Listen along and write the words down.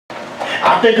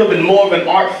I think of it more of an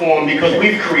art form because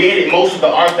we've created most of the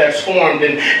art that's formed,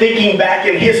 and thinking back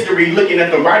in history, looking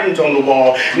at the writings on the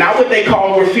wall, not what they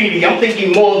call graffiti, I'm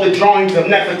thinking more of the drawings of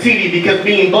Nefertiti, because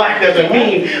being black doesn't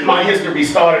mean my history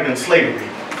started in slavery.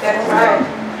 That's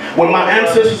right. When my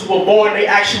ancestors were born, they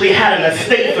actually had an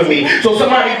estate for me. So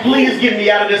somebody please get me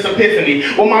out of this epiphany.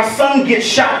 When my son gets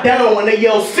shot down, when they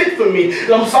yell sit for me,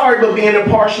 I'm sorry, but being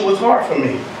impartial is hard for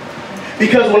me.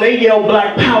 Because when they yell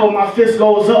black power, my fist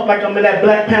goes up like I'm in that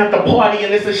Black Panther party,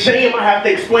 and it's a shame I have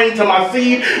to explain to my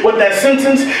seed what that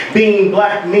sentence, being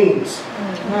black, means.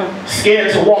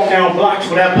 Scared to walk down blocks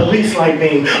with that police light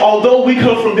beam. Although we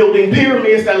come from building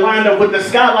pyramids that lined up with the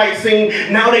skylight scene,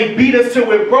 now they beat us till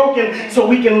we're broken so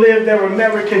we can live their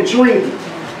American dream.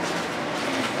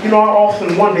 You know, I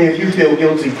often wonder if you feel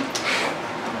guilty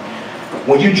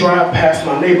when you drive past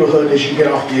my neighborhood as you get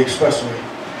off the expressway.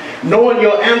 Knowing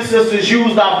your ancestors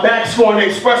used our backs for an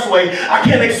expressway, I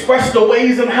can't express the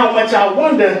ways and how much I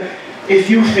wonder if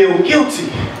you feel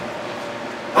guilty.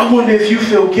 I wonder if you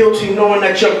feel guilty knowing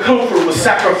that your comfort was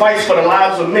sacrificed for the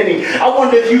lives of many. I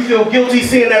wonder if you feel guilty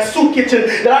seeing that soup kitchen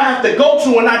that I have to go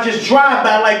to and I just drive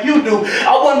by like you do.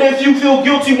 I wonder if you feel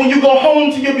guilty when you go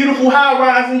home to your beautiful high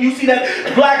rise and you see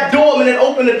that black doorman that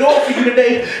opened the door for you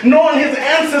today, knowing his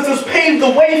ancestors paved the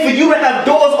way for you to have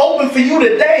doors open for you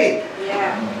today.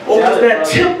 Or was that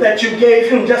tip that you gave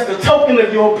him just a token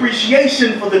of your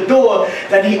appreciation for the door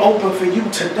that he opened for you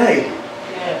today?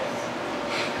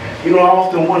 Yes. You know, I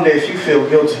often wonder if you feel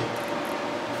guilty.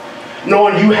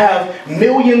 Knowing you have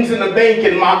millions in the bank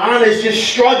and my aunt is just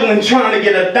struggling trying to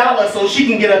get $1 so she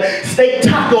can get a steak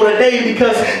taco today,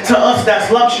 because to us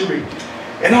that's luxury.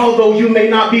 And although you may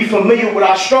not be familiar with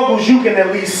our struggles, you can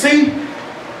at least see.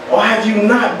 Or have you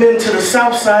not been to the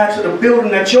south side, to the building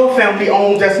that your family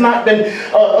owns that's not been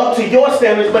up to your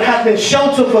standards, but has been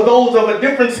shelter for those of a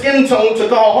different skin tone to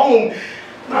call home?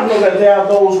 I know that there are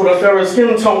those with a fairer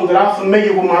skin tone that are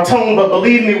familiar with my tone, but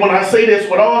believe me when I say this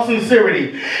with all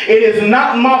sincerity, it is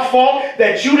not my fault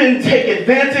that you didn't take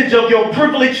advantage of your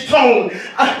privileged tone.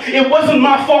 It wasn't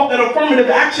my fault that affirmative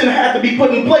action had to be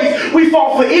put in place. We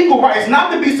fought for equal rights,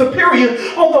 not to be superior,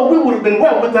 although we would have been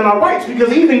well within our rights,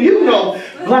 because even you know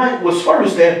black was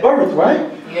first at birth, right?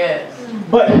 Yes.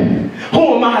 But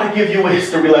who am I to give you a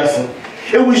history lesson?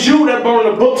 It was you that burned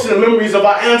the books and the memories of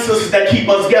our ancestors that keep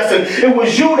us guessing. It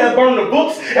was you that burned the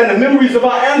books and the memories of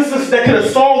our ancestors that could have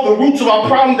solved the roots of our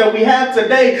problem that we have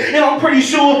today. And I'm pretty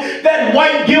sure that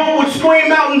white guilt would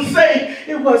scream out and say,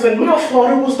 it wasn't my fault,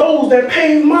 it was those that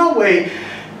paved my way.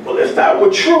 Well, if that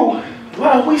were true,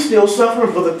 why are we still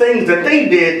suffering for the things that they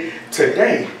did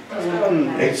today?